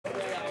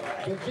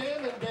The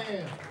Jammin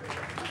Band.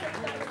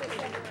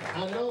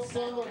 I know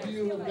some of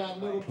you have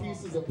got little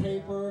pieces of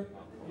paper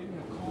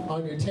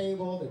on your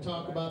table that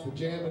talk about the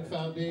Jammin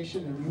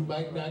Foundation, and you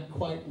might not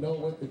quite know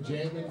what the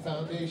Jammin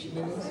Foundation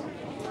is.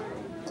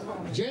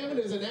 Jammin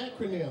is an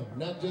acronym,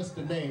 not just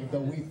a name, though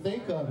we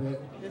think of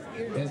it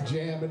as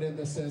Jammin in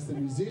the sense that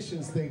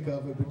musicians think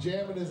of it, but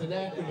Jammin is an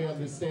acronym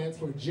that stands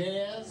for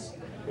Jazz,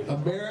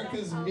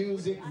 America's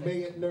Music, May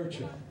It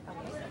Nurture.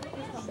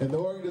 And the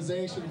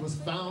organization was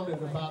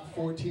founded about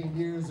 14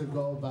 years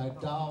ago by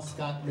Dal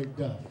Scott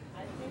McDuff.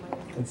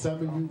 And some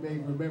of you may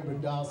remember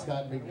Dal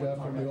Scott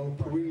McDuff from the old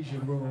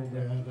Parisian room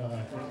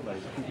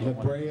at La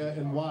Brea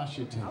in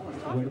Washington,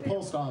 where the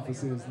post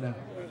office is now.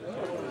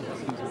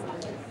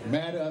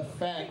 Matter of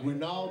fact,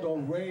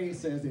 Ronaldo Ray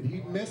says that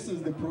he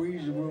misses the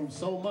Parisian room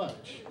so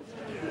much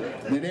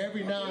that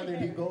every now and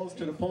then he goes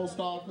to the post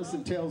office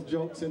and tells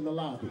jokes in the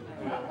lobby.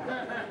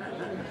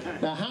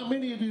 Now, how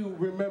many of you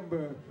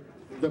remember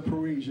the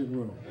Parisian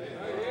room?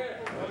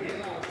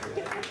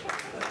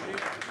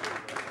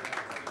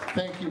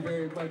 Thank you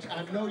very much.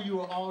 I know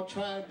you are all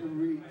trying to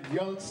read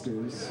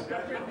youngsters,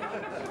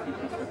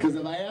 because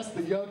if I ask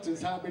the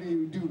youngsters how many of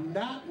you do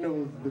not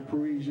know the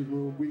Parisian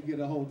room, we get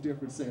a whole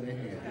different set of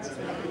hands.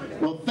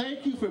 Well,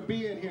 thank you for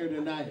being here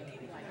tonight.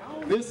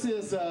 This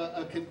is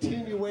a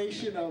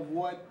continuation of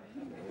what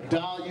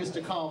Dal used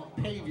to call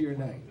Pavior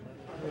Night.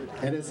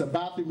 And it's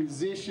about the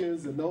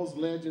musicians and those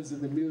legends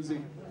in the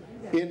music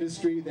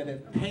industry that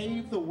have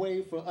paved the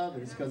way for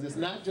others, because it's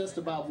not just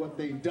about what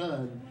they've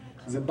done,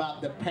 it's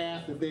about the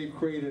path that they've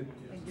created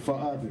for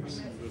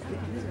others.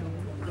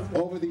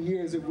 Over the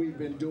years that we've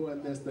been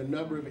doing this, the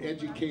number of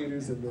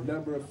educators and the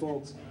number of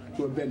folks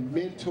who have been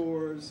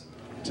mentors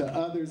to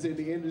others in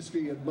the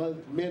industry and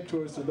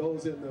mentors to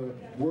those in the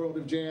world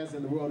of jazz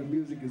and the world of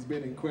music has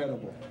been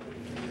incredible.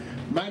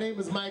 My name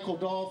is Michael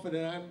Dolphin,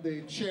 and I'm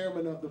the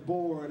chairman of the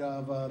board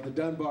of the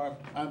Dunbar,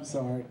 I'm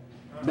sorry,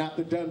 not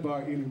the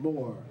Dunbar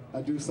anymore.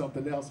 I do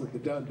something else with the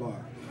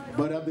Dunbar,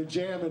 but of the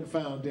Jammin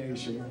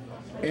Foundation,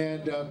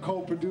 and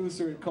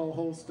co-producer and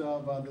co-host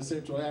of the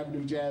Central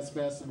Avenue Jazz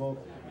Festival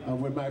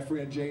with my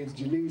friend James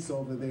Janice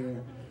over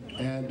there,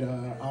 and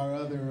our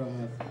other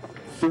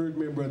third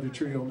member of the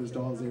trio,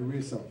 Mr. Jose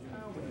Rizzo.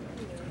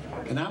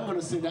 And I'm going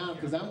to sit down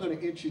because I'm going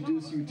to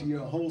introduce you to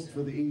your host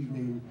for the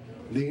evening,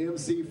 the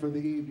MC for the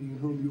evening,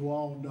 whom you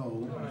all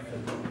know.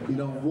 You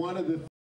know, one of the